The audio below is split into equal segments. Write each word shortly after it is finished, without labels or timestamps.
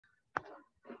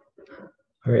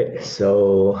All right,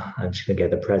 so I'm just gonna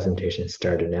get the presentation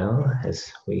started now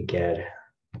as we get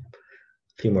a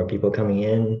few more people coming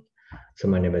in. So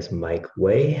my name is Mike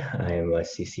Wei. I am a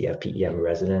CCFPEM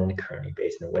resident, currently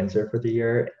based in Windsor for the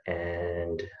year,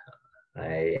 and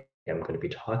I am going to be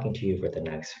talking to you for the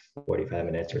next 45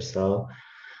 minutes or so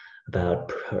about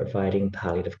providing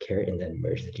palliative care in the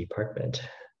emergency department.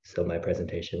 So my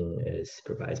presentation is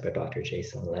supervised by Dr.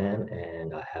 Jason Lam,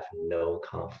 and I have no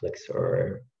conflicts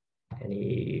or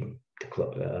any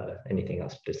anything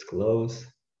else to disclose.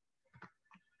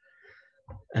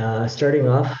 Starting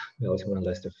off, we always want to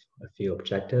list a few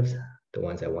objectives. The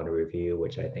ones I want to review,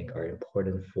 which I think are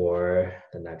important for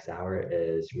the next hour,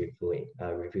 is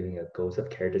reviewing a goals of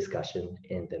care discussion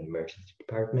in the emergency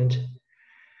department,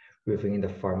 reviewing the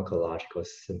pharmacological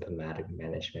symptomatic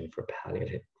management for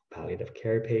palliative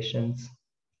care patients,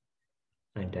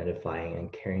 identifying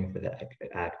and caring for the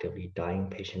actively dying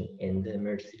patient in the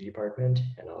emergency department,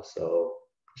 and also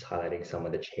just highlighting some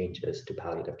of the changes to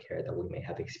palliative care that we may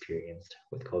have experienced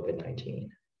with COVID-19.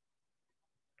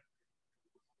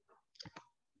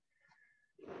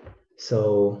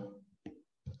 So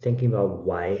thinking about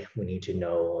why we need to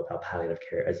know about palliative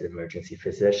care as emergency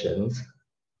physicians,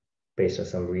 based on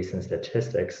some recent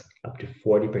statistics, up to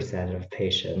 40% of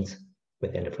patients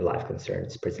with end-of-life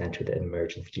concerns present to the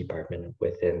emergency department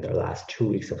within their last 2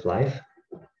 weeks of life.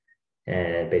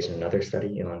 And based on another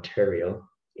study in Ontario,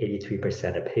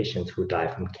 83% of patients who die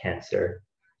from cancer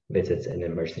visits an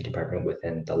emergency department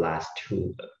within the last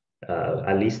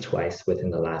at least twice within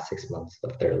the last 6 months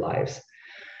of their lives.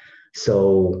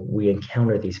 So we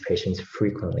encounter these patients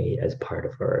frequently as part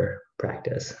of our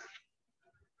practice.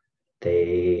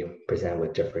 They present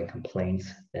with different complaints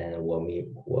than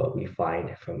what we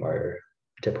find from our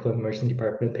typical emergency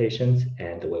department patients,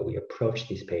 and the way we approach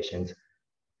these patients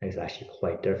is actually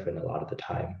quite different a lot of the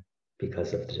time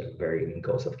because of the varying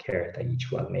goals of care that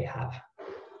each one may have.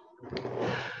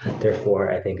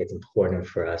 Therefore, I think it's important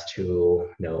for us to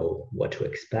know what to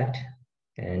expect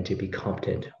and to be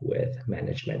competent with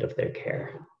management of their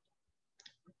care.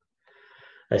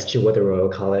 As to what the Royal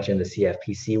College and the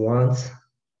CFPC wants,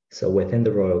 so within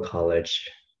the Royal College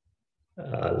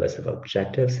list of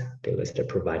objectives, they listed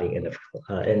providing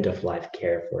end-of-life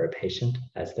care for a patient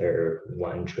as their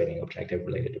one training objective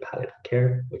related to palliative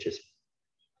care, which is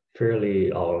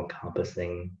fairly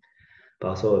all-encompassing, but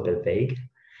also a bit vague.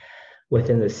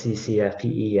 Within the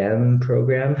CCFPEM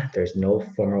program, there's no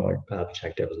formal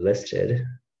objective listed,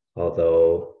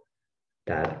 although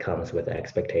that comes with the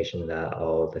expectation that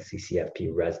all the CCFP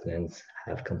residents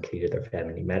have completed their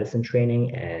family medicine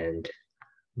training, and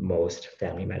most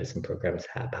family medicine programs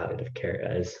have palliative care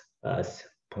as a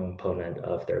component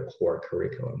of their core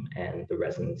curriculum, and the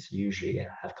residents usually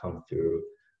have come through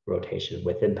rotation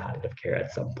within palliative care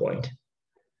at some point.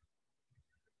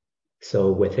 So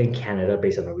within Canada,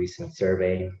 based on a recent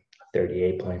survey,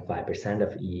 38.5%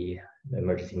 of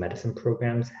emergency medicine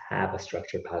programs have a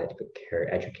structured palliative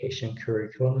care education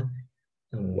curriculum,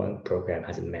 and one program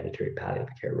has a mandatory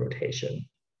palliative care rotation.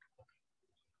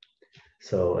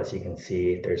 So as you can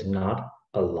see, there's not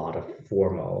a lot of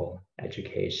formal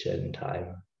education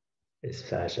time,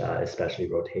 especially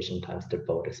rotation times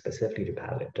devoted specifically to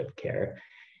palliative care.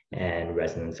 And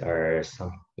residents are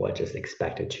somewhat just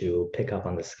expected to pick up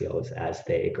on the skills as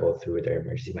they go through their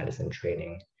emergency medicine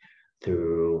training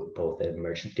through both the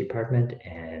emergency department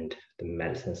and the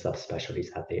medicine subspecialties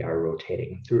that they are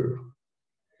rotating through.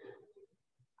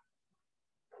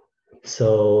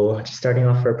 So just starting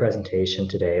off our presentation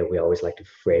today, we always like to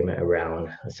frame it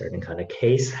around a certain kind of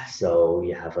case. So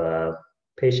you have a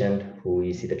patient who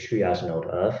you see the triage note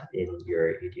of in your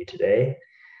ED today.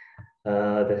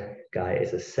 The guy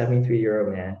is a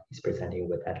 73-year-old man. He's presenting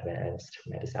with advanced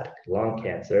metastatic lung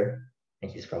cancer,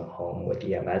 and he's from home with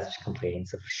EMS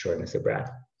complaints of shortness of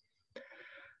breath.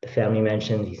 The family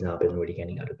mentioned he's not been really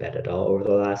getting out of bed at all over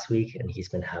the last week, and he's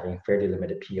been having fairly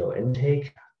limited PO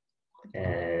intake.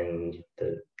 And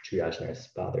the triage nurse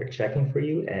bothered checking for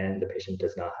you, and the patient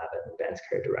does not have an advanced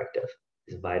care directive.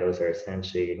 His vitals are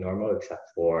essentially normal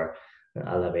except for an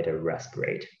elevated rest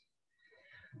rate.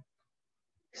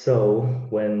 So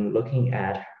when looking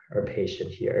at our patient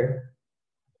here,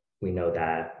 we know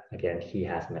that, again, he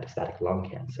has metastatic lung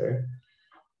cancer.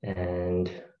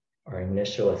 And our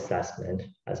initial assessment,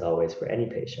 as always for any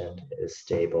patient, is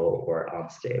stable or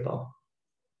unstable.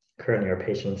 Currently, our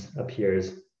patient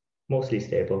appears mostly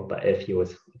stable, but if he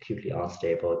was acutely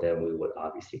unstable, then we would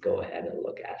obviously go ahead and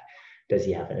look at, does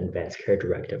he have an advanced care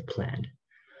directive planned?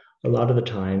 A lot of the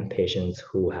time, patients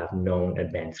who have known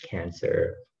advanced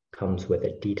cancer comes with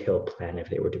a detailed plan if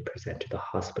they were to present to the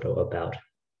hospital about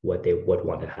what they would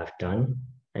want to have done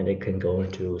And it can go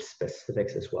into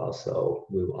specifics as well. So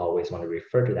we always want to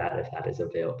refer to that if that is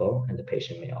available, and the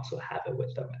patient may also have it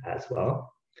with them as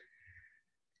well.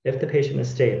 If the patient is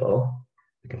stable,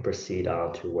 we can proceed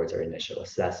on towards our initial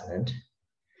assessment.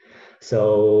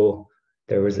 So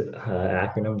there was an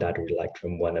acronym that we liked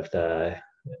from one of the,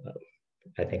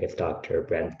 I think it's Dr.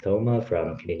 Brent Thoma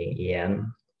from Canadian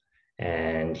EM,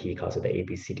 and he calls it the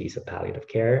ABCDs of palliative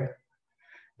care.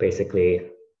 Basically,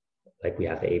 like we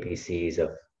have the ABCs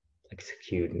of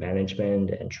acute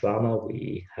management and trauma,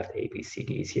 we have the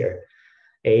ABCDs here.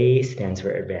 A stands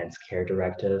for Advanced Care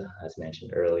Directive. As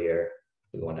mentioned earlier,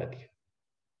 we want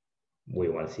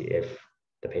to see if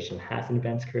the patient has an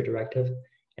Advanced Care Directive,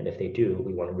 and if they do,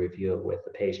 we want to review it with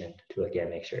the patient to again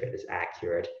make sure it is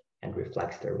accurate and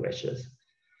reflects their wishes.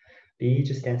 B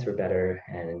just stands for better,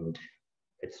 and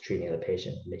it's treating the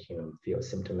patient, making them feel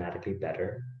symptomatically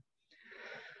better.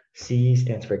 C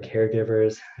stands for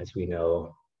caregivers. As we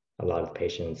know, a lot of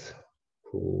patients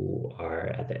who are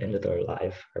at the end of their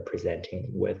life are presenting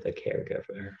with a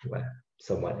caregiver,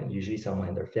 usually someone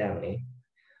in their family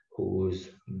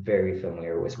who's very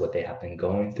familiar with what they have been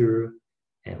going through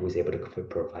and who's able to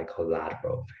provide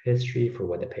collateral history for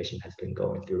what the patient has been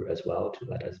going through as well to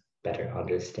let us better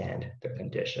understand their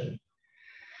condition.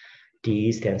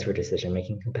 D stands for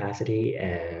decision-making capacity,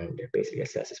 and it basically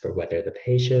assesses for whether the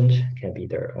patient can be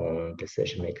their own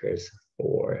decision makers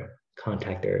or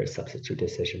contact their substitute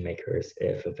decision makers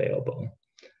if available.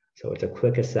 So it's a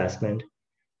quick assessment,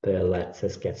 but it lets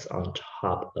us get on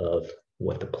top of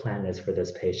what the plan is for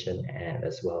this patient and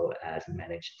as well as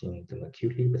managing them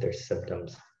acutely with their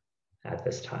symptoms at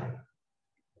this time.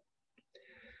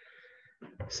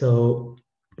 So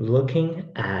looking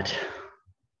at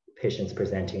patients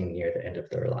presenting near the end of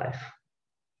their life,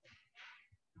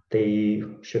 they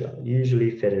should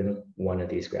usually fit in one of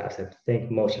these graphs. I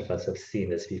think most of us have seen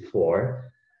this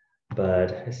before,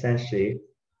 but essentially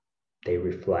they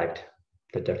reflect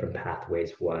the different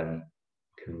pathways one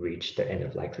could reach the end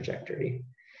of life trajectory.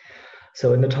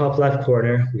 So in the top left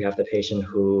corner, we have the patient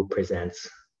who presents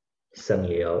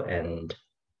suddenly ill and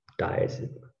dies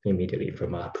immediately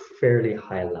from a fairly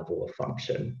high level of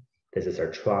function. This is our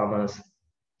traumas.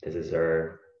 This is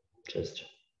our just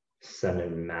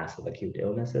sudden massive acute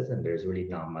illnesses, and there's really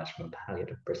not much from a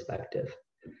palliative perspective.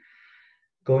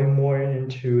 Going more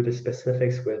into the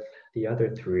specifics with the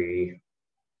other three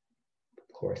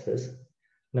courses.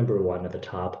 Number one at the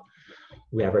top,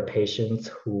 we have our patients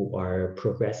who are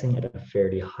progressing at a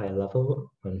fairly high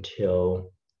level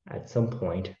until at some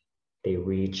point they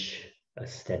reach a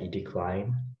steady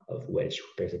decline of which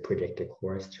there's a predicted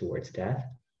course towards death.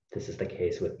 This is the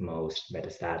case with most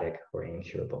metastatic or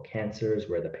incurable cancers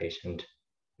where the patient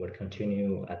would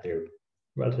continue at their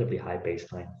relatively high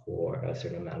baseline for a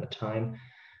certain amount of time,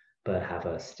 but have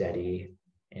a steady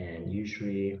and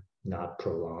usually not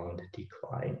prolonged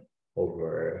decline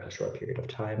over a short period of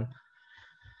time.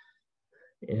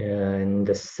 In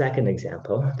the second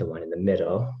example, the one in the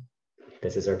middle,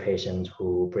 this is our patient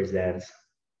who presents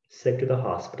sick to the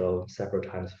hospital several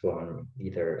times from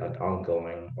either an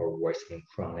ongoing or worsening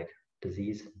chronic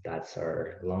disease. That's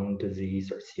our lung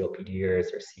disease or COPDers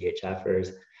or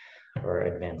CHFers or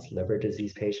advanced liver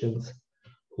disease patients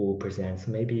who presents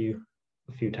maybe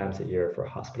a few times a year for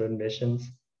hospital admissions.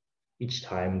 Each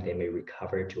time they may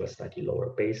recover to a slightly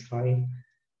lower baseline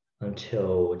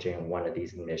until during one of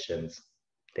these admissions,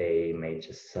 they may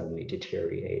just suddenly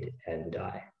deteriorate and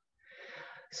die.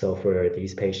 So for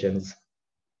these patients,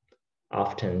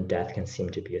 often death can seem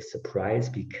to be a surprise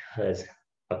because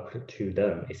to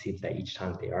them, it seems that each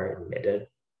time they are admitted,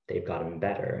 they've gotten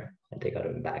better and they got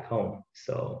them back home.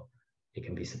 So it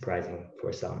can be surprising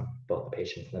for some, both the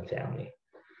patients and the family.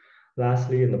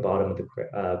 Lastly, in the bottom of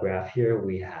the graph here,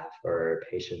 we have our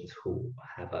patients who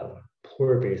have a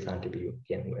poor baseline to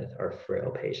begin with, our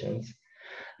frail patients.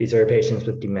 These are patients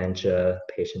with dementia,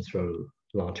 patients from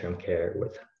long-term care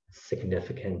with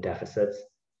significant deficits.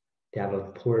 They have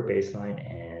a poor baseline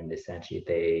and essentially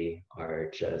they are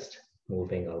just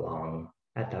moving along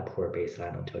at that poor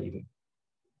baseline until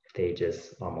they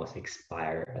just almost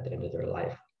expire at the end of their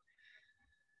life.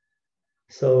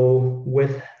 So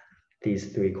with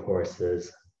these three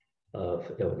courses of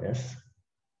illness,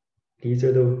 these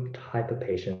are the type of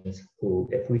patients who,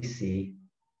 if we see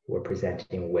who are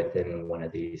presenting within one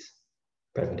of these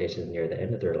presentations near the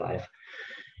end of their life,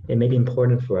 it may be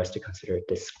important for us to consider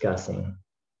discussing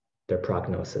their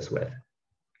prognosis with.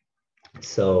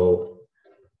 So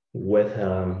with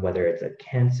whether it's a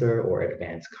cancer or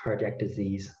advanced cardiac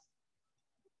disease,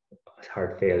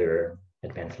 heart failure,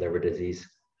 advanced liver disease,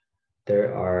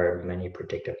 there are many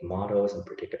predictive models and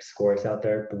predictive scores out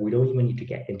there, but we don't even need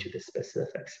to get into the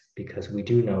specifics because we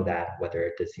do know that whether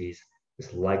a disease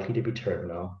is likely to be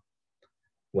terminal,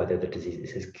 whether the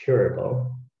disease is curable,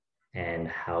 and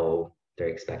how their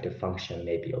expected function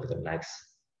may be over the next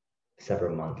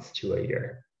several months to a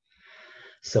year.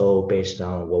 So based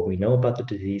on what we know about the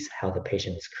disease, how the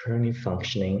patient is currently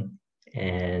functioning,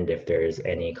 and if there's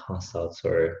any consults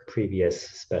or previous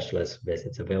specialist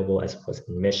visits available, as well as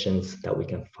admissions that we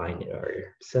can find in our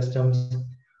systems,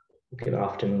 we can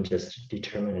often just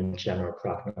determine a general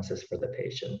prognosis for the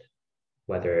patient,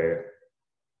 whether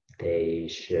they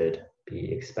should be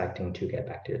expecting to get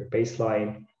back to their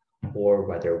baseline, or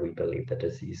whether we believe the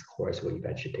disease course will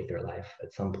eventually take their life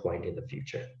at some point in the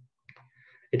future.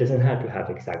 It doesn't have to have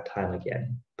exact time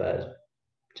again, but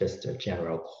just a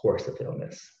general course of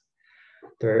illness.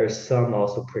 There are some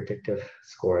also predictive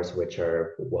scores which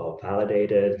are well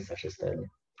validated, such as the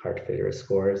heart failure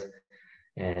scores.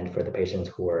 And for the patients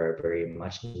who are very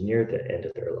much near the end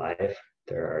of their life,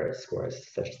 there are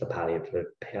scores such as the Palliative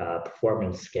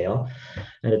performance scale.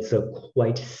 And it's a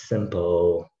quite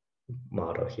simple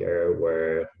model here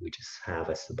where we just have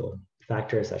a simple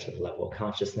factor such as level of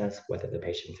consciousness, whether the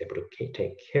patient is able to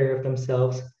take care of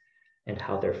themselves, and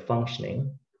how they're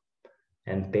functioning.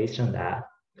 And based on that,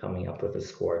 coming up with a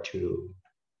score to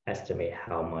estimate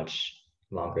how much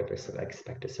longer their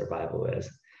expected survival is.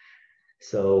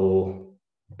 So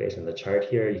based on the chart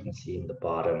here, you can see in the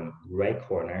bottom right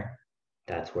corner,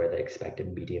 that's where the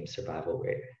expected median survival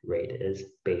rate is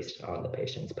based on the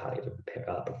patient's palliative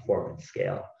performance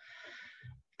scale.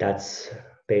 That's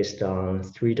based on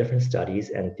 3 different studies,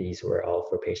 and these were all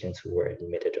for patients who were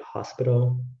admitted to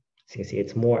hospital. So you can see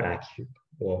it's more accurate,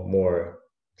 well, more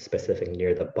specific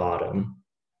near the bottom,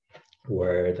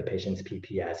 where the patient's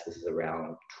PPS is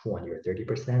around 20 or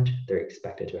 30%. They're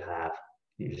expected to have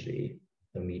usually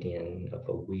a median of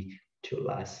a week to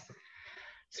less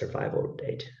survival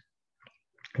date.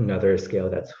 Another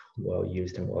scale that's well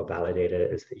used and well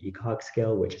validated is the ECOG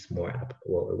scale, which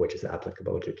is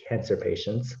applicable to cancer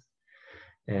patients.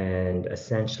 And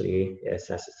essentially, it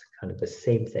assesses kind of the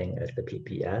same thing as the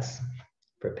PPS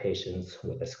for patients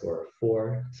with a score of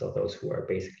 4. So those who are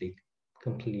basically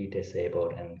completely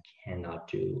disabled and cannot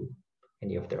do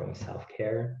any of their own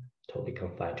self-care, totally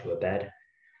confined to a bed,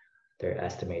 their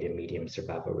estimated median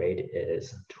survival rate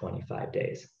is 25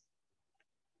 days.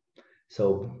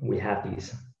 So we have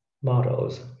these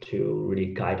models to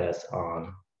really guide us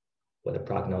on what the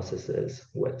prognosis is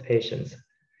with patients.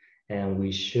 And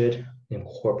we should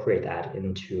incorporate that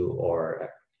into our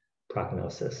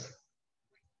prognosis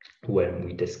when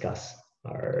we discuss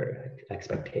our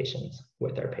expectations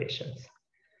with our patients.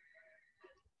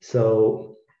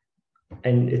 So,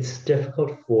 and it's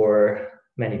difficult for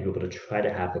many people to try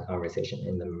to have the conversation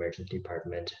in the emergency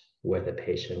department with a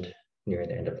patient near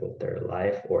the end of their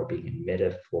life or being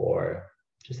admitted for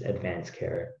just advanced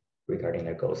care regarding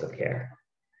their goals of care.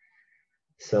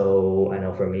 So I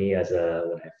know for me,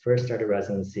 when I first started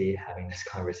residency, having this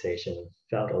conversation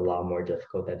felt a lot more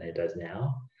difficult than it does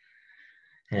now.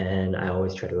 And I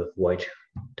always try to avoid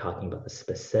talking about the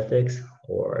specifics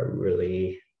or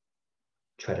really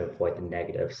try to avoid the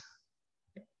negatives.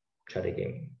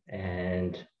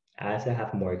 And as I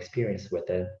have more experience with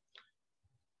it,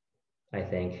 I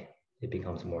think it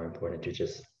becomes more important to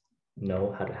just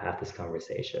know how to have this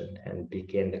conversation and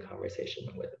begin the conversation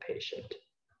with the patient.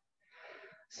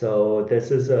 So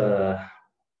this is a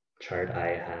chart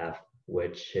I have,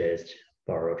 which is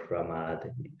borrowed from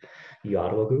the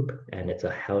Ottawa group, and it's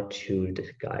a how-to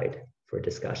guide for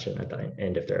discussion at the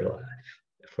end of their life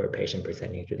for a patient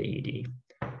presenting to the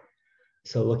ED.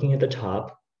 So looking at the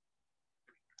top,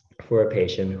 for a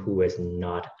patient who is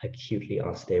not acutely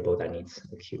unstable that needs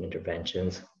acute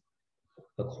interventions,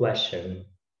 a question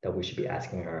that we should be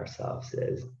asking ourselves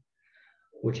is,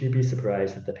 would you be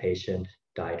surprised if the patient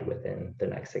died within the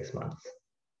next 6 months?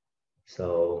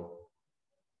 So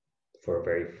for a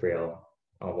very frail,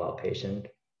 unwell patient,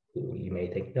 you may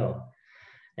think no.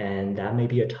 And that may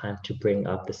be a time to bring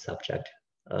up the subject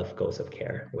of goals of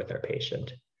care with our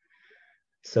patient.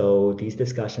 So these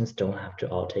discussions don't have to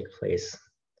all take place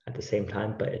at the same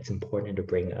time, but it's important to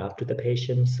bring it up to the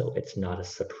patient so it's not a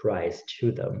surprise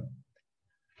to them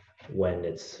when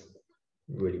it's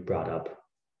really brought up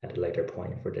at a later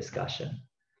point for discussion.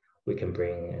 We can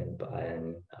bring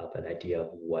up an idea of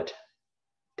what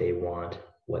they want,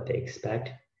 what they expect,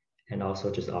 and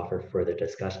also just offer further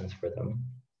discussions for them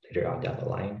later on down the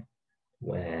line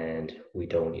when we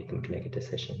don't need them to make a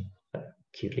decision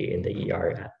acutely in the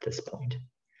ER at this point.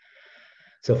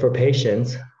 So for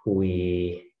patients,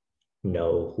 we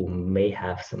know who may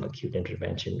have some acute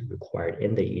intervention required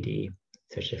in the ED,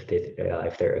 such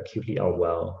if they're acutely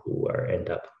unwell, who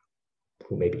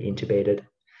may be intubated.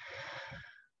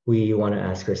 We want to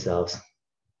ask ourselves,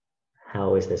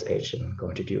 how is this patient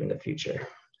going to do in the future?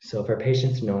 So if our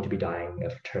patient's known to be dying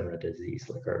of terminal disease,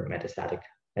 like our metastatic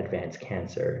advanced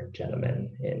cancer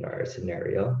gentleman in our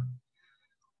scenario,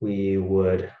 we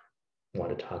would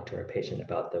want to talk to our patient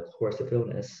about the course of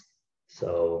illness.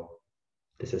 So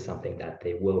this is something that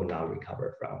they will not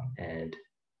recover from and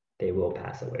they will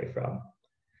pass away from.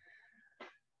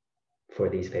 For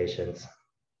these patients,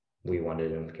 we wanted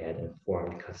to get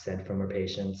informed consent from our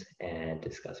patients and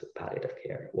discuss with palliative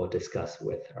care. We'll discuss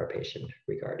with our patient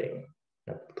regarding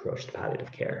an approach to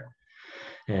palliative care.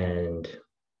 And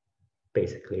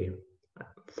basically,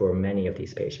 for many of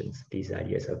these patients, these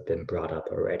ideas have been brought up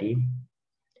already.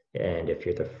 And if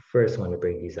you're the first one to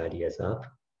bring these ideas up,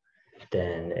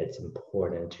 then it's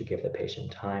important to give the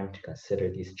patient time to consider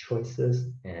these choices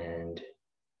and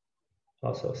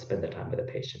also spend the time with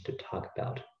the patient to talk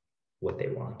about what they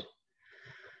want.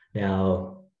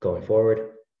 Now, going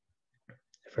forward,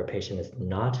 if our patient is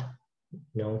not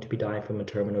known to be dying from a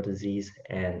terminal disease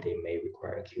and they may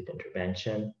require acute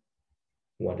intervention,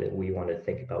 we want to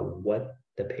think about what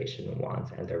the patient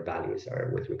wants and their values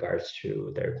are with regards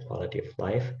to their quality of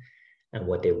life and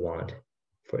what they want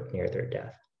for near their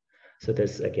death. So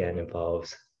this again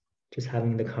involves just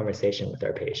having the conversation with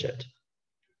our patient,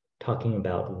 talking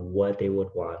about what they would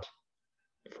want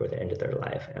for the end of their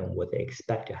life and what they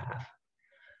expect to have.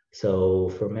 So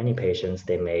for many patients,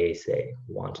 they may say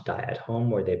want to die at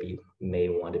home, or they may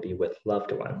want to be with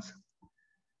loved ones.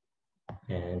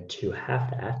 And to have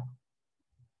that,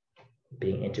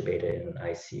 being intubated in an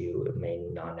ICU may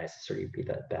not necessarily be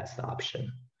the best option.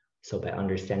 So by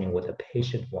understanding what the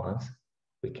patient wants,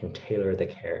 we can tailor the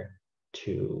care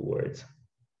towards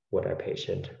what our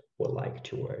patient would like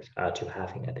to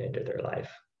having at the end of their life.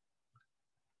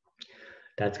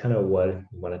 That's kind of what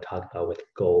we want to talk about with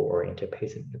goal-oriented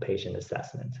patient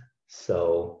assessment.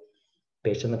 So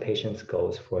based on the patient's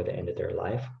goals for the end of their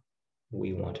life,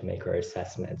 we want to make our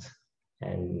assessments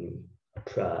and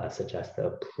suggest the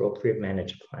appropriate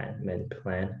management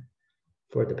plan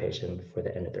for the patient for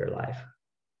the end of their life.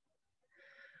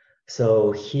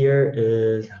 So here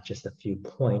is just a few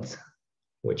points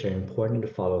which are important to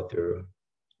follow through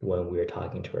when we're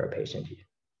talking to our patient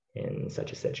in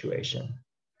such a situation.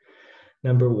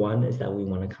 Number one is that we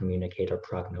want to communicate our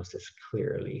prognosis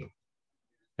clearly.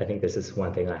 I think this is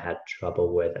one thing I had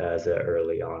trouble with as an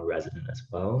early on resident as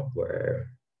well,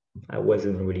 where I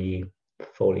wasn't really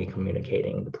fully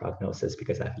communicating the prognosis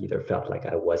because I either felt like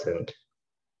I wasn't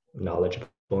knowledgeable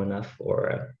enough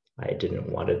or I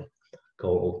didn't want to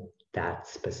go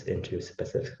into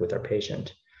specifics with our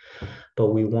patient. But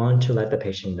we want to let the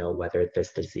patient know whether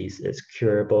this disease is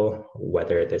curable,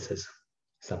 whether this is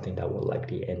something that will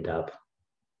likely end up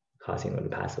causing them to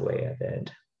pass away at the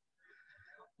end.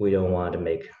 We don't want to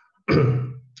make,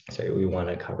 we want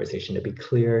a conversation to be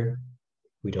clear.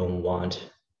 We don't want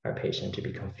our patient to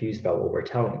be confused about what we're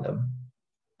telling them,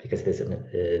 because this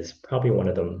is probably one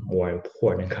of the more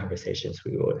important conversations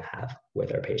we would have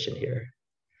with our patient here.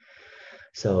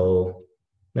 So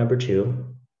number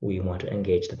two, we want to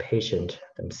engage the patient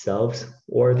themselves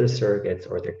or the surrogates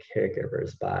or their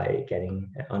caregivers by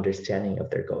getting an understanding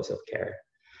of their goals of care.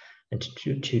 And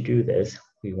to do this,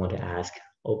 we want to ask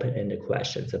open-ended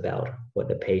questions about what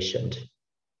the patient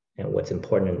and what's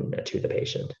important to the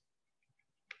patient.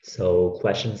 So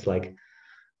questions like,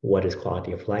 what is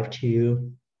quality of life to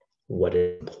you? What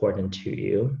is important to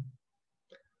you?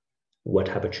 What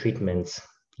type of treatments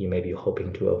you may be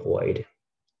hoping to avoid?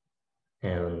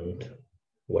 And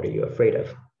what are you afraid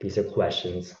of? These are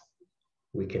questions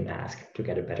we can ask to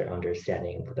get a better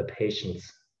understanding of what the patient's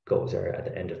goals are at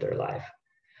the end of their life.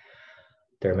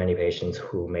 There are many patients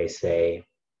who may say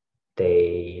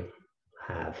they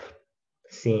have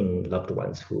seen loved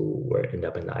ones who were end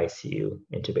up in the ICU,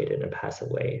 intubated and pass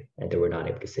away, and they were not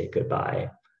able to say goodbye.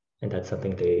 And that's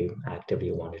something they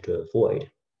actively wanted to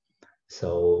avoid.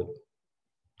 So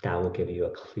that will give you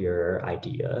a clearer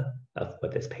idea of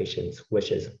what this patient's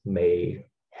wishes may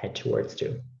head towards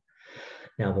to.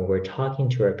 Now, when we're talking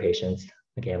to our patients,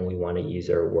 again, we want to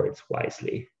use our words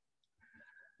wisely.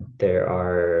 There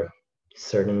are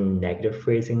certain negative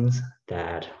phrasings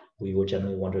that we will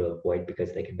generally want to avoid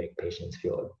because they can make patients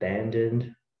feel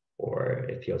abandoned, or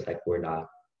it feels like we're not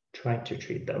trying to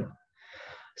treat them.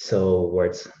 So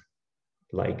words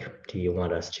like, do you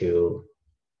want us to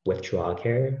withdraw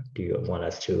care? Do you want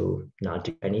us to not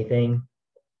do anything?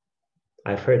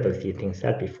 I've heard those things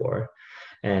said before.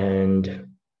 And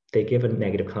they give a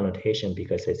negative connotation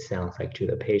because it sounds like to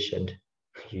the patient,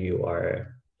 you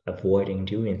are avoiding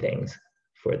doing things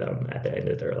for them at the end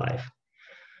of their life.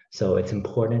 So it's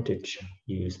important to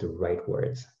use the right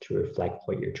words to reflect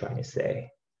what you're trying to say.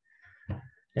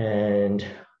 And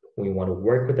we want to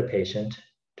work with the patient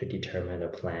to determine a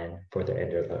plan for the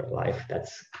end of their life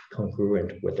that's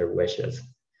congruent with their wishes.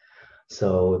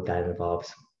 So that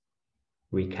involves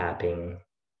recapping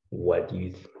what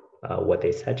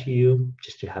they said to you,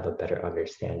 just to have a better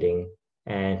understanding,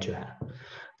 and to have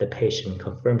the patient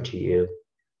confirm to you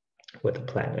what the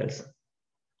plan is.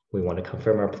 We want to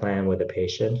confirm our plan with the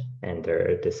patient and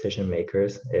their decision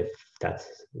makers, if that's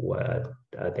what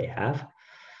they have,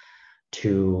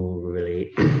 to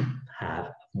really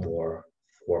have more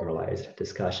formalized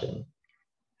discussion.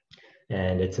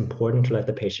 And it's important to let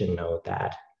the patient know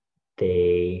that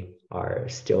they are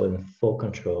still in full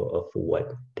control of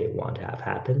what they want to have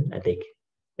happen. And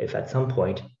if at some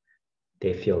point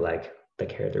they feel like the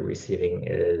care they're receiving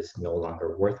is no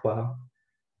longer worthwhile,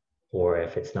 or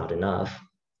if it's not enough,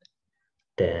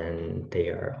 then they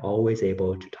are always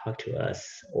able to talk to us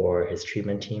or his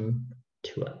treatment team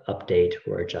to update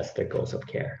or adjust their goals of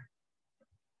care.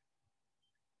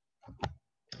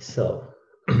 So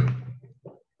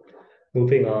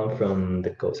moving on from the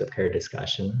goals of care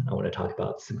discussion, I want to talk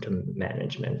about symptom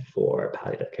management for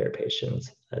palliative care patients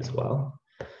as well.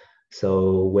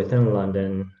 So within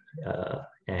London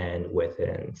and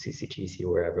within CCTC,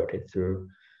 where I wrote it through,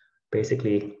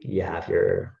 basically you have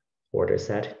your order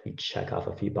set, you check off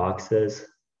a few boxes,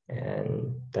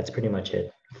 and that's pretty much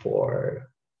it for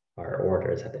our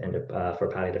orders at the end of for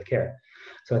palliative care.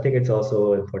 So I think it's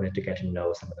also important to get to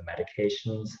know some of the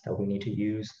medications that we need to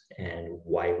use and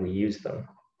why we use them.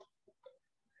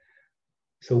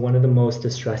 So one of the most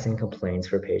distressing complaints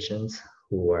for patients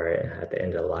who are at the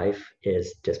end of life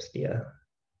is dyspnea.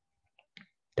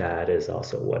 That is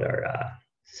also what our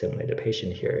simulated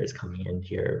patient here is coming in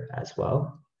here as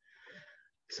well.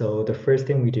 So the first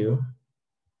thing we do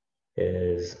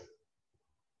is,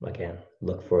 again,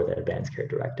 look for the advanced care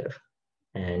directive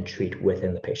and treat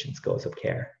within the patient's goals of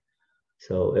care.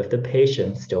 So if the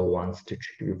patient still wants to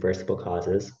treat reversible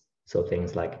causes, so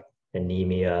things like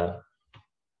anemia,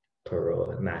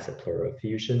 massive pleural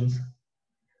effusions,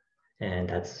 and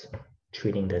that's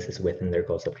treating this as within their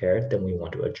goals of care, then we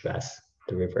want to address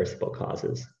the reversible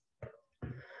causes.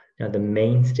 Now, the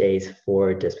mainstays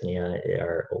for dyspnea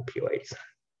are opioids.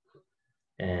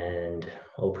 And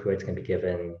opioids can be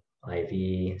given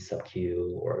IV,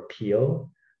 sub-Q, or PO,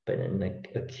 but in an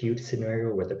acute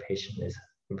scenario where the patient is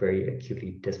very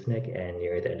acutely dyspneic and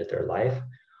near the end of their life,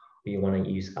 we want to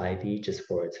use IV just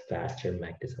for its faster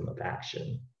mechanism of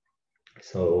action.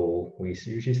 So we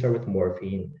usually start with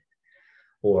morphine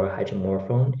or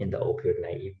hydromorphone. In the opioid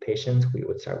naive patients, we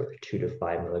would start with 2 to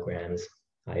 5 milligrams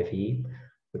IV.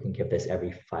 We can give this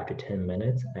every 5 to 10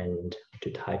 minutes and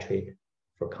to titrate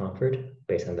for comfort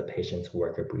based on the patient's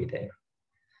work or breathing.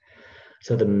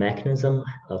 So the mechanism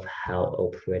of how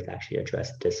opioids actually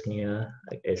address dyspnea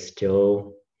is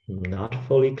still not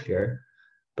fully clear,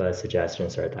 but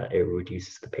suggestions are that it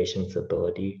reduces the patient's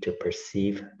ability to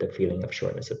perceive the feeling of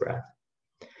shortness of breath.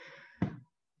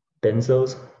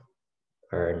 Benzos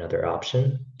are another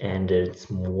option, and it's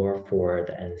more for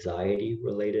the anxiety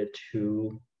related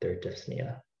to their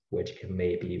dyspnea, which can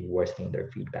maybe worsen their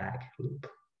feedback loop.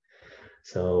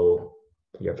 So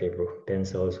your favorite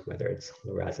benzos, whether it's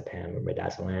lorazepam or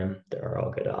midazolam, there are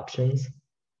all good options.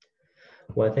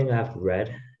 One thing I've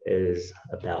read is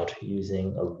about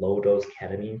using a low-dose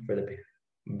ketamine for the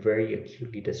very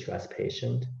acutely distressed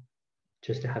patient,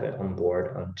 just to have it on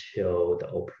board until the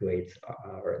opioids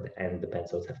and the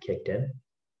benzos have kicked in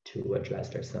to address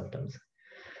their symptoms.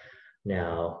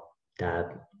 Now,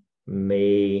 that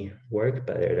may work,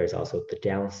 but there's also the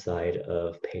downside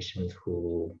of patients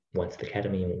who, once the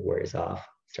ketamine wears off,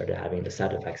 started having the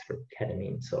side effects for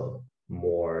ketamine, so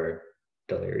more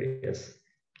delirious,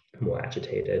 more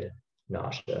agitated,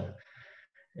 nausea.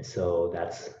 And so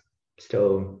that's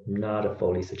still not a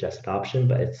fully suggested option,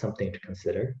 but it's something to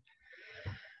consider.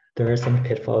 There are some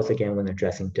pitfalls again when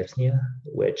addressing dyspnea,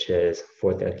 which is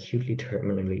for the acutely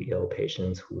terminally ill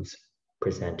patients who's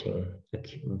presenting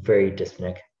very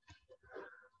dyspneic.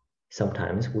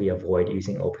 Sometimes we avoid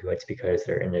using opioids because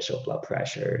their initial blood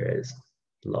pressure is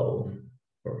low,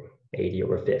 or 80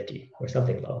 over 50, or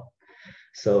something low.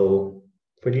 So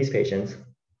for these patients,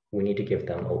 we need to give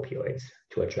them opioids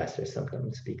to address their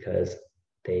symptoms because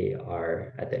they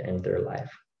are at the end of their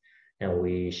life. And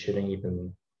we shouldn't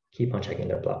even keep on checking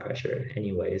their blood pressure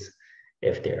anyways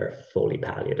if they're fully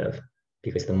palliative,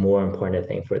 because the more important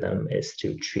thing for them is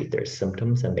to treat their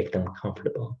symptoms and make them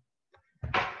comfortable.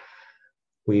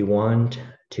 We want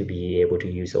to be able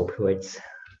to use opioids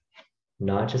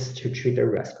not just to treat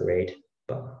their respirate,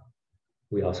 but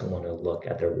we also want to look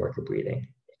at their work of breathing.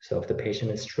 So if the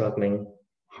patient is struggling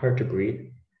hard to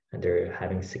breathe and they're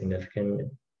having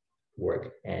significant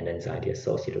work and anxiety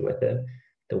associated with it,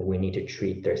 then we need to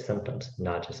treat their symptoms,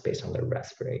 not just based on their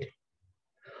respirate.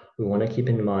 We want to keep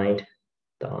in mind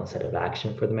the onset of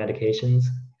action for the medications.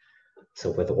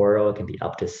 So with oral, it can be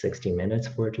up to 60 minutes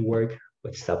for it to work,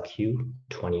 with sub-Q,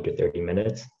 20 to 30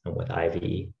 minutes, and with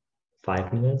IV,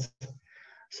 5 minutes.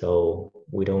 So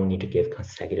we don't need to give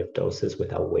consecutive doses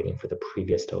without waiting for the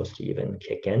previous dose to even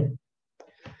kick in.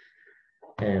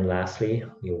 And lastly,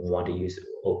 we want to use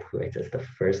opioids as the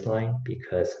first line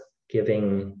because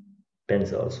giving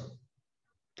benzos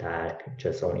that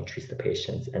just only treats the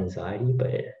patient's anxiety,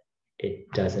 but it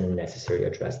doesn't necessarily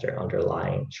address their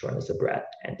underlying shortness of breath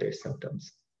and their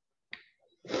symptoms.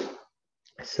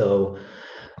 So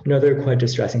another quite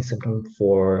distressing symptom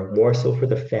more so for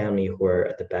the family who are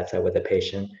at the bedside with the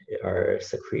patient are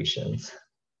secretions.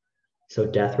 So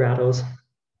death rattles,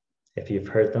 if you've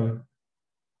heard them,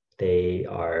 they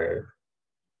are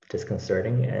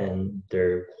disconcerting and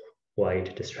they're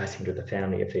quite distressing to the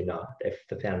family if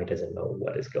the family doesn't know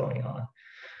what is going on.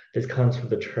 This comes from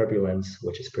the turbulence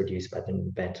which is produced by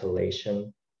the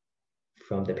ventilation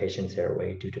from the patient's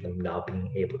airway due to them not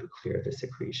being able to clear the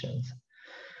secretions.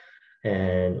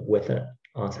 And with the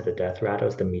onset of death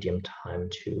rattles, the median time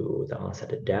to the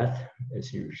onset of death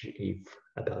is usually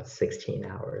about 16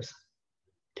 hours.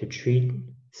 To treat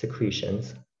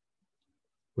secretions,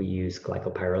 we use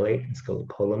glycopyrrolate and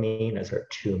scopolamine as our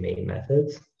two main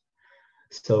methods.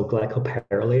 So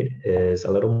glycopyrrolate is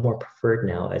a little more preferred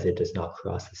now as it does not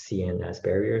cross the CNS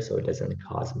barrier, so it doesn't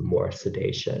cause more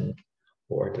sedation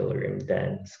or delirium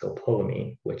than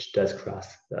scopolamine, which does cross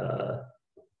the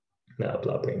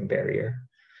blood-brain barrier.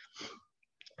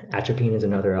 Atropine is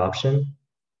another option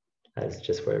as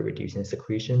just for reducing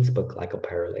secretions, but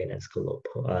glycopyrrolate and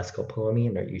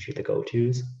scopolamine are usually the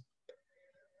go-tos.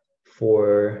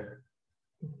 For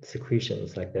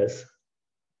secretions like this,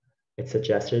 it's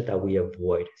suggested that we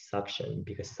avoid suction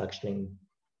because suctioning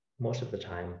most of the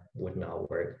time would not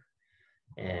work.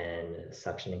 And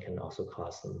suctioning can also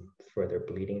cause some further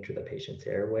bleeding to the patient's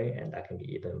airway, and that can be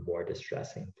even more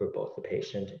distressing for both the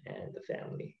patient and the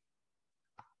family.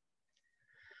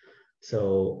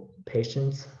 So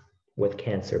patients with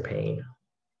cancer pain,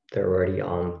 they're already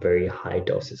on very high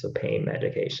doses of pain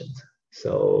medications.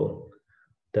 So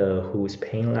the WHO's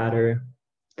pain ladder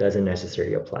doesn't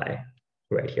necessarily apply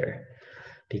right here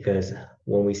because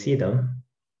when we see them,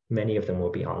 many of them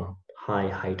will be on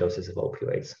high doses of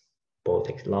opioids, both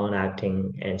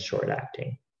long-acting and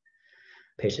short-acting.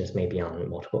 Patients may be on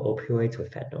multiple opioids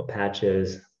with fentanyl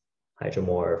patches,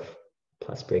 hydromorph,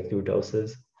 plus breakthrough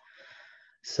doses.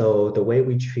 So the way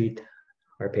we treat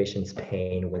our patients'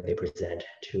 pain when they present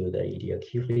to the ED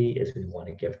acutely is we want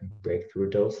to give them breakthrough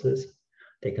doses.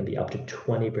 They can be up to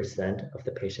 20% of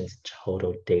the patient's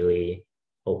total daily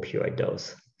opioid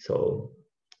dose. So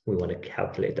we want to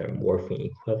calculate their morphine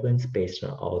equivalents based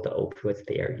on all the opioids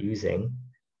they are using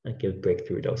and give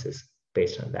breakthrough doses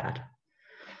based on that.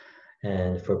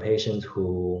 And for patients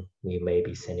who we may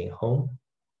be sending home,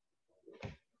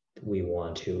 we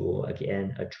want to,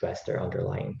 again, address their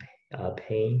underlying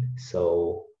pain.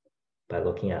 So by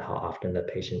looking at how often the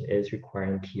patient is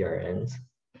requiring PRNs,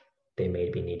 they may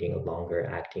be needing longer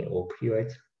acting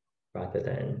opioids rather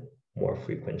than more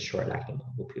frequent short acting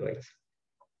opioids.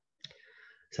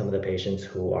 Some of the patients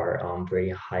who are on very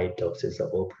high doses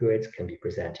of opioids can be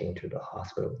presenting to the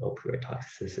hospital with opioid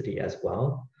toxicity as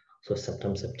well. So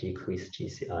symptoms of decreased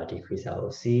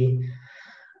LOC,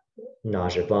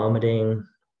 nausea, vomiting,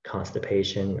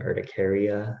 constipation,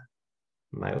 urticaria,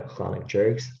 myoclonic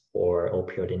jerks, or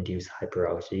opioid-induced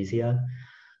hyperalgesia.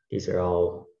 These are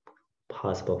all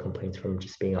possible complaints from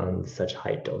just being on such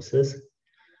high doses.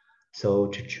 So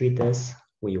to treat this,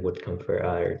 we would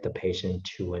convert the patient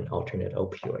to an alternate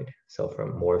opioid. So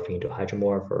from morphine to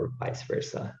hydromorph or vice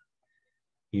versa.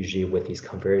 Usually with these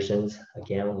conversions,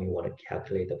 again, we want to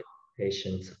calculate the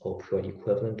patient's opioid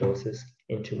equivalent doses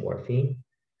into morphine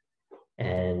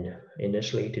and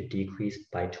initially to decrease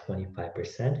by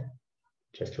 25%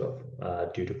 just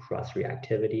due to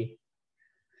cross-reactivity.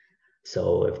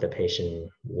 So if the patient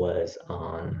was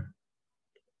on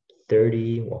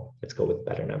 30, well, let's go with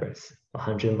better numbers,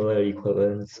 100 milliliter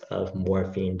equivalents of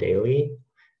morphine daily,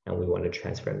 and we want to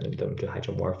transfer them to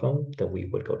hydromorphone, then we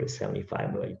would go to 75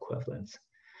 milliliter equivalents.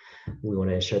 We want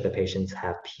to ensure the patients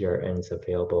have PRNs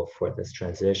available for this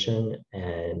transition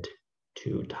and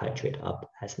to titrate up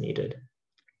as needed.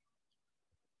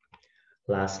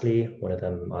 Lastly, one of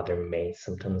the other main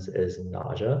symptoms is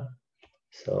nausea.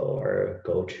 So our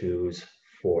go-tos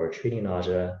for treating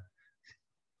nausea,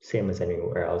 same as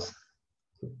anywhere else,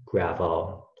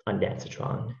 Gravol,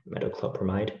 ondansetron,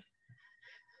 metoclopramide.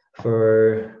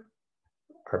 For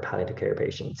our palliative care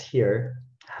patients here,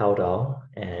 Haldol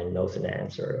and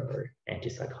Nosonans or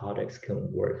antipsychotics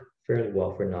can work fairly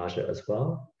well for nausea as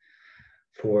well.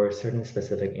 For certain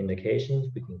specific indications,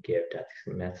 we can give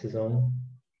dexamethasone.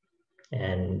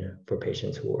 And for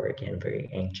patients who are, again, very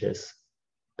anxious,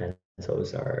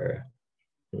 benzos are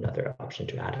another option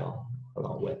to add on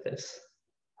along with this.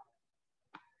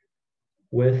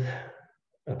 With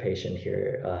a patient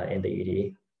here in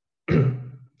the ED,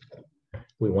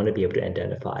 we want to be able to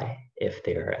identify if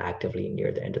they are actively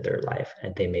near the end of their life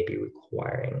and they may be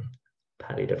requiring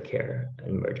palliative care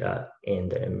in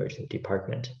the emergency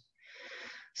department.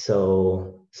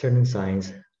 So certain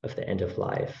signs of the end of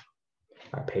life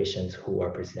are patients who are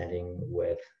presenting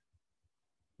with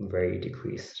very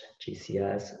decreased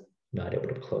GCS, not able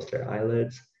to close their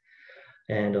eyelids,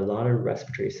 and a lot of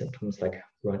respiratory symptoms like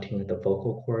grunting of the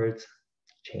vocal cords,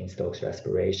 Cheyne-Stokes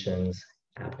respirations,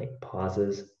 apneic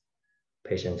pauses,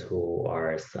 patients who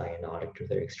are cyanotic to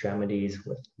their extremities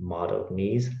with mottled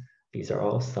knees. These are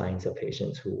all signs of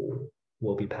patients who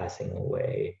will be passing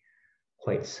away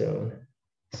quite soon.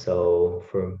 So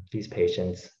for these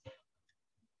patients,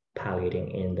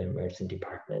 palliating in the emergency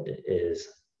department is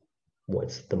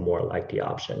what's the more likely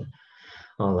option,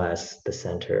 unless the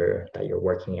center that you're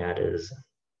working at is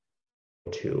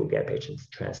to get patients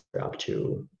transferred up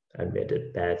to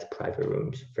admitted beds, private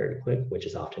rooms very quick, which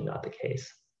is often not the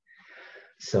case.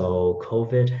 So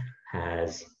COVID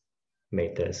has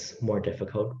made this more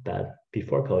difficult, but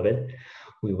before COVID,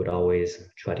 we would always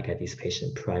try to get these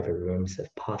patient private rooms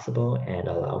if possible and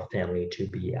allow family to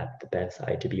be at the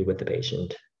bedside to be with the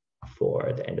patient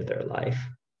for the end of their life.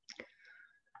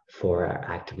 For our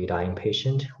actively dying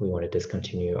patient, we want to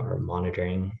discontinue our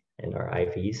monitoring and our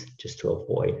IVs just to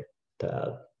avoid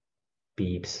the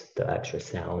beeps, the extra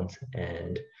sounds,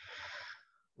 and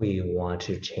we want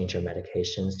to change our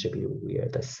medications to be via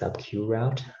the sub-Q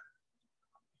route.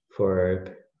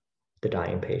 For the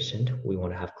dying patient, we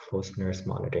want to have close nurse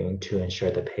monitoring to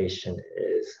ensure the patient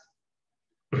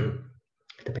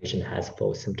has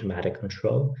full symptomatic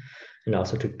control, and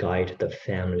also to guide the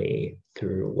family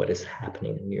through what is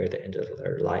happening near the end of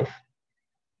their life.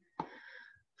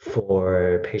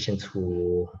 For patients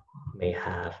who may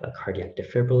have a cardiac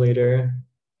defibrillator,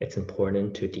 it's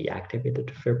important to deactivate the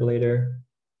defibrillator.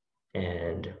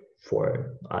 And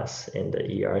for us in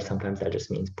the ER, sometimes that just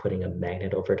means putting a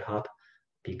magnet over top,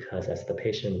 because as the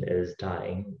patient is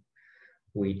dying,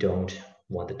 we don't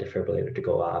want the defibrillator to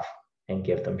go off and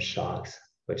give them shocks,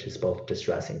 which is both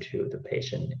distressing to the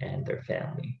patient and their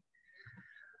family.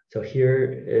 So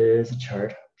here is a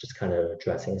chart just kind of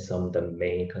addressing some of the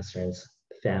main concerns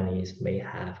families may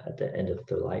have at the end of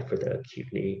their life for the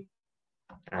acutely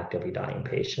actively dying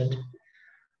patient.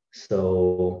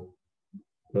 So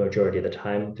the majority of the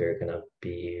time, they're going to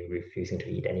be refusing to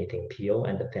eat anything peel,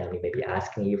 and the family may be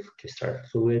asking you to start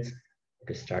fluids,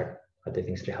 to start other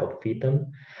things to help feed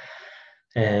them.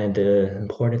 And the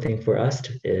important thing for us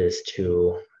is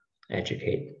to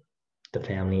educate the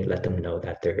family, let them know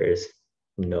that there is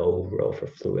no role for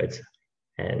fluids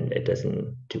and it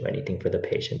doesn't do anything for the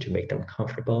patient to make them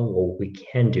comfortable. What we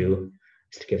can do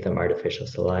is to give them artificial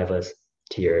salivas,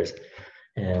 tears,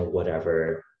 and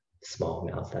whatever small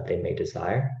amounts that they may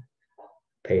desire.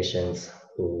 Patients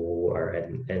who are at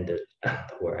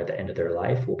the end of their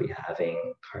life will be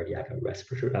having cardiac and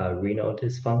respiratory renal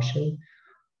dysfunction.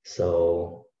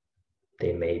 So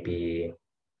they may be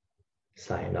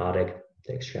cyanotic,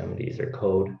 the extremities are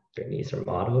cold, their knees are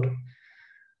mottled.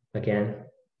 Again,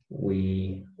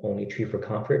 we only treat for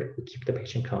comfort. We keep the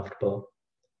patient comfortable.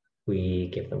 We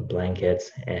give them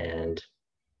blankets and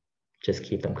just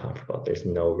keep them comfortable. There's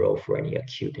no role for any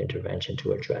acute intervention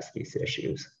to address these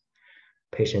issues.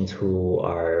 Patients who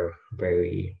are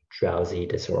very drowsy,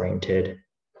 disoriented,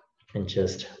 and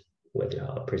just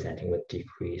presenting with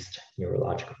decreased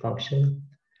neurological function,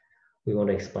 we want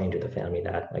to explain to the family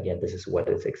that, again, this is what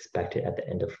is expected at the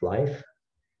end of life.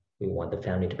 We want the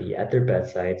family to be at their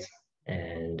bedsides,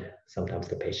 and sometimes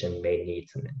the patient may need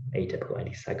some atypical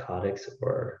antipsychotics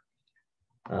or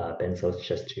benzos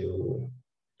just to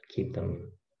keep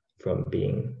them from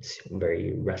being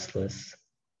very restless.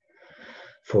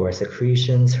 For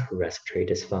secretions, respiratory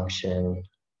dysfunction,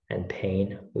 and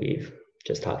pain, we've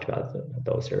just talked about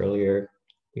those earlier.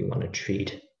 We want to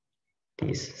treat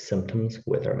these symptoms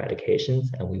with our medications,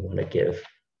 and we want to give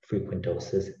frequent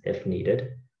doses if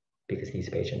needed, because these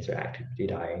patients are actively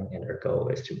dying and our goal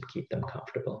is to keep them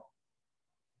comfortable.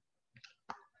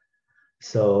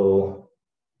 So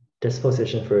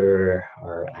disposition for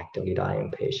our actively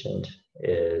dying patient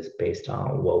is based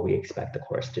on what we expect the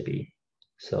course to be.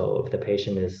 So if the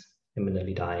patient is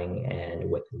imminently dying and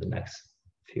within the next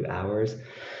few hours,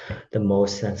 the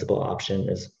most sensible option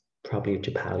is probably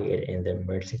to palliate in the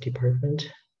emergency department.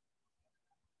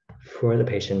 For the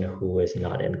patient who is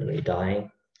not imminently dying,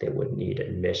 they would need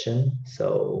admission.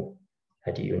 So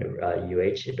at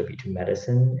UH, it'll be to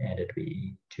medicine and it'll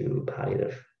be to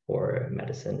palliative or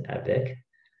medicine at Vic.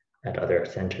 At other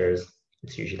centers,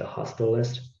 it's usually the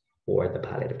hospitalist or the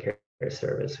palliative care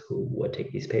service who would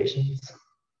take these patients.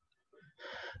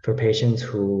 For patients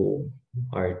who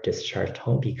are discharged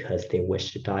home because they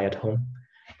wish to die at home,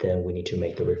 then we need to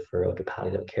make the referral to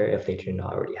palliative care if they do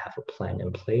not already have a plan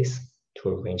in place to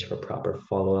arrange for proper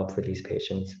follow-up for these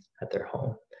patients at their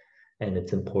home. And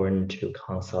it's important to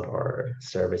consult our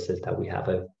services that we have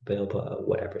available at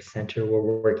whatever center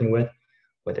we're working with,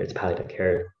 whether it's palliative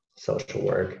care, social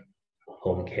work,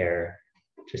 home care,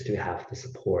 just to have the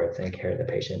supports and care the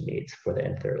patient needs for the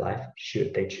end of their life,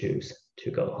 should they choose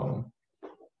to go home.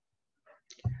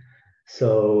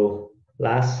 So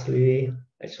lastly,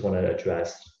 I just want to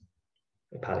address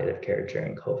palliative care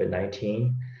during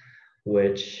COVID-19,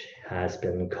 which has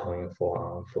been going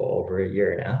on for over a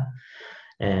year now.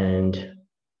 And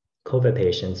COVID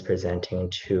patients presenting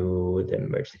to the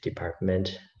emergency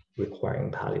department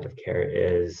requiring palliative care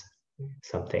is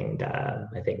something that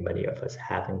I think many of us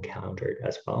have encountered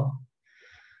as well.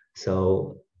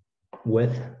 So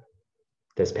with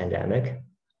this pandemic,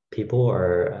 people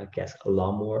are, I guess, a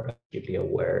lot more acutely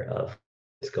aware of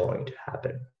what's going to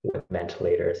happen with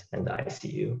ventilators and the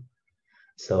ICU.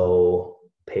 So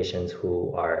patients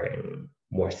who are in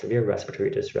more severe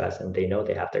respiratory distress and they know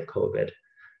they have their COVID,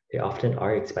 they often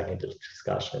are expecting the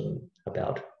discussion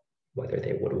about whether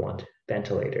they would want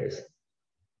ventilators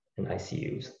and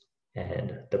ICUs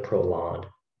and the prolonged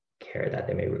care that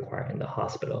they may require in the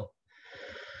hospital.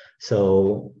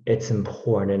 So it's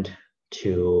important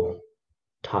to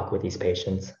talk with these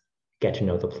patients, get to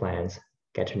know the plans,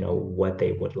 get to know what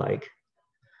they would like,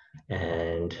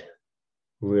 and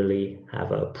really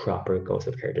have a proper goals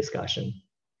of care discussion.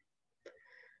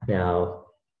 Now,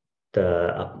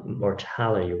 the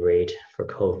mortality rate for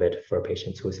COVID for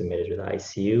patients who was admitted to the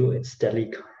ICU, it's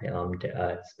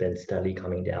been steadily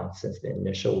coming down since the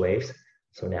initial waves.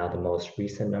 So now the most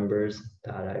recent numbers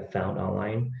that I found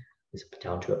online is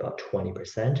down to about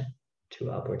 20% to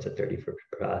upwards of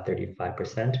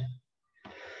 35%.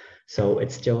 So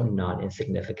it's still not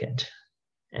insignificant.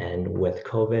 And with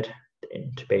COVID, the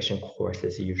intubation course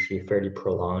is usually fairly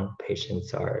prolonged.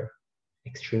 Patients are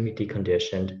extremely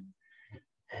deconditioned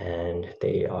and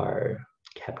they are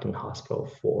kept in hospital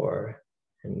for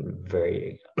a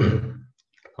very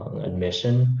long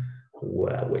admission,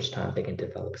 at which time they can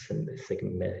develop some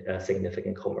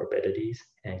significant comorbidities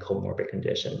and comorbid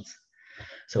conditions.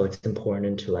 So it's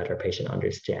important to let our patient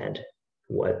understand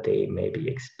what they may be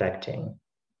expecting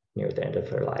near the end of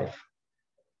their life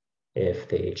if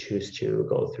they choose to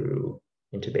go through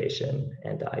intubation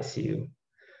and the ICU.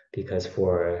 Because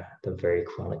for the very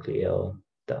chronically ill,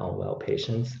 the unwell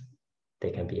patients,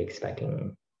 they can be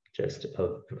expecting just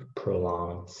a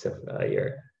prolonged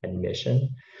severe admission,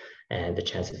 and the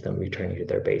chances of them returning to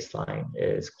their baseline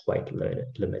is quite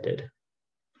limited.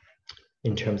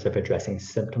 In terms of addressing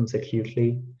symptoms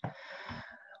acutely,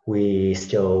 we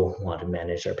still want to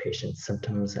manage our patient's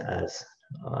symptoms as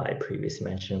I previously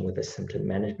mentioned with the symptom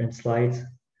management slides,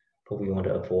 but we want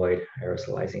to avoid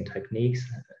aerosolizing techniques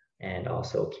and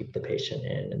also keep the patient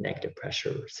in a negative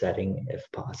pressure setting if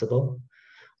possible.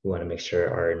 We want to make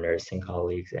sure our nursing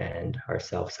colleagues and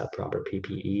ourselves have proper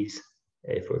PPEs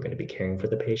if we're going to be caring for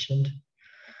the patient.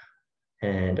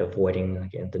 And avoiding,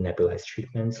 again, the nebulized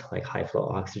treatments like high flow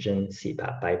oxygen,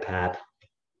 CPAP, BiPAP,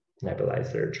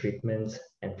 nebulizer treatments,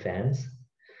 and fans.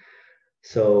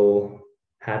 So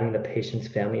having the patient's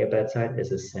family at bedside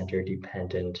is a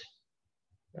center-dependent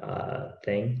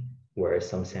thing, where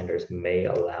some centers may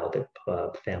allow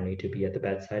the family to be at the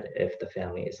bedside if the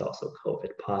family is also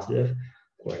COVID positive,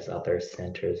 whereas other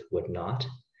centers would not.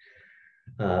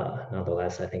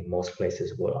 Nonetheless, I think most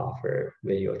places will offer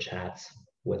video chats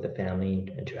with the family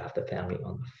and to have the family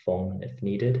on the phone if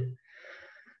needed.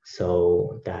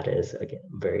 So that is, again,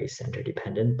 very center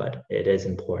dependent, but it is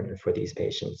important for these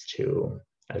patients to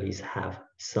at least have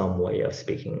some way of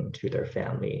speaking to their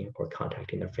family or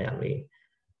contacting their family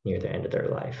near the end of their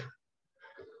life.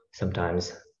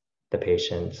 Sometimes the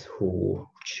patients who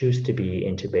choose to be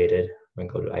intubated when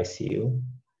go to ICU,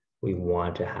 we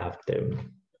want to have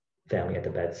them family at the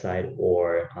bedside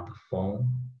or on the phone,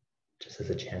 just as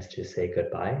a chance to say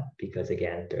goodbye, because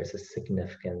again, there's a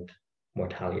significant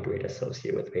mortality rate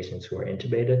associated with patients who are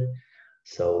intubated.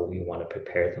 So we want to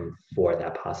prepare them for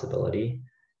that possibility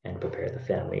and prepare the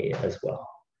family as well.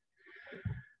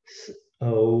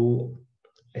 So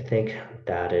I think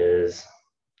that is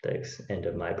the end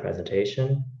of my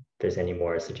presentation. If there's any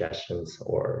more suggestions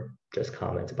or just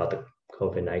comments about the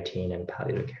COVID-19 and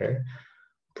palliative care,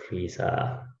 please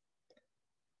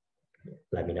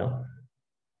let me know.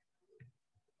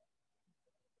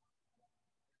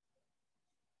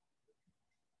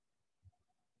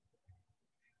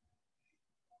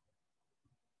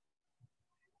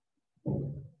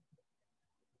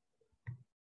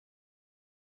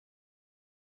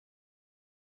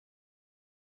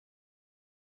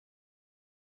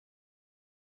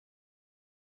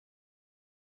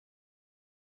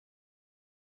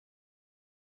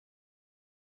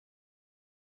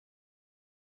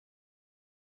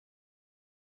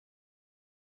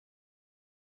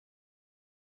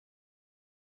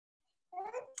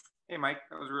 Hey, Mike,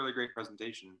 that was a really great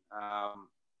presentation.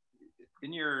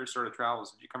 In your sort of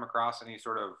travels, did you come across any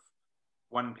sort of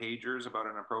one-pagers about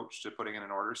an approach to putting in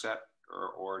an order set,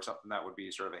 or something that would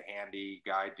be sort of a handy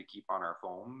guide to keep on our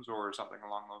phones or something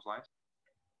along those lines?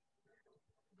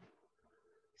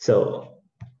 So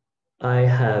I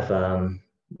have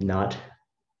not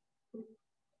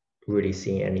really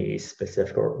seen any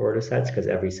specific order sets because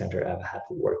every center I've had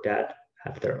worked at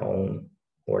have their own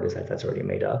order set that's already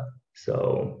made up.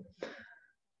 So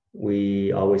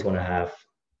we always want to have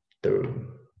the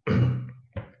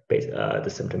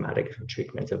symptomatic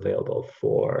treatments available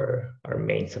for our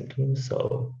main symptoms.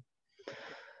 So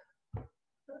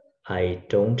I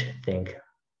don't think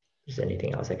there's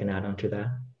anything else I can add on to that.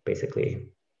 Basically,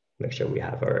 make sure we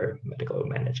have our medical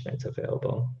managements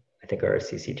available. I think our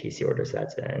CCTC order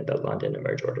sets and the London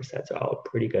Emerge order sets are all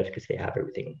pretty good because they have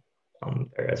everything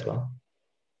there as well.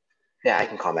 Yeah, I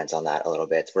can comment on that a little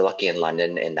bit. We're lucky in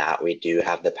London in that we do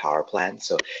have the power plan,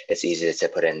 so it's easy to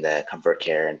put in the comfort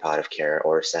care and palliative care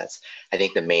order sets. I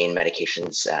think the main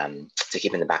medications to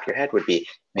keep in the back of your head would be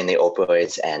mainly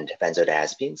opioids and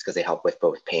benzodiazepines because they help with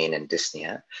both pain and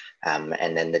dyspnea.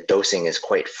 And then the dosing is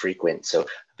quite frequent. So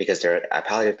because they're a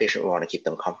palliative patient, we want to keep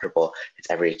them comfortable. It's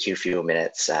every few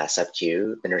minutes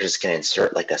sub-Q. The nurses can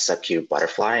insert like a sub-Q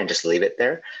butterfly and just leave it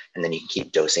there. And then you can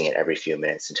keep dosing it every few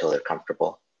minutes until they're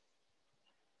comfortable.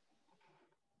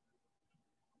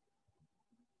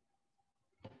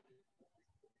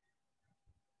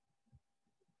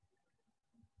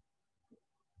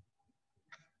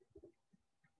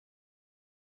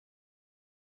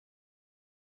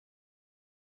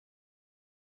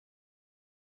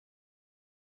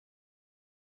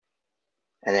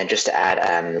 And then just to add,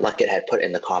 Luckett had put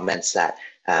in the comments that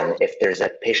if there's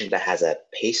a patient that has a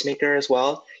pacemaker as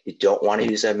well, you don't want to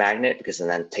use a magnet because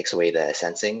then it takes away the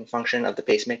sensing function of the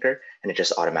pacemaker and it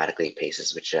just automatically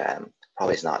paces, which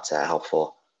probably is not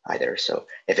helpful either. So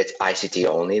if it's ICT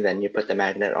only, then you put the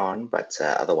magnet on, but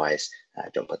otherwise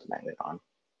don't put the magnet on.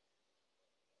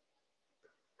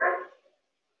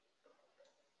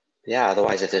 Yeah,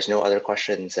 otherwise, if there's no other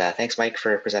questions, thanks, Mike,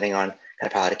 for presenting on kind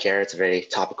of palliative care. It's a very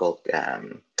topical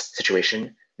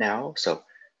situation now. So,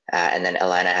 and then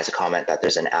Elena has a comment that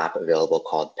there's an app available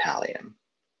called Pallium.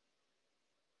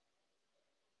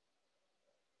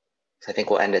 So I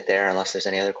think we'll end it there unless there's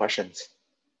any other questions.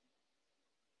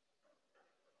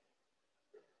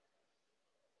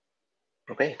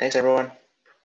 Okay, thanks, everyone.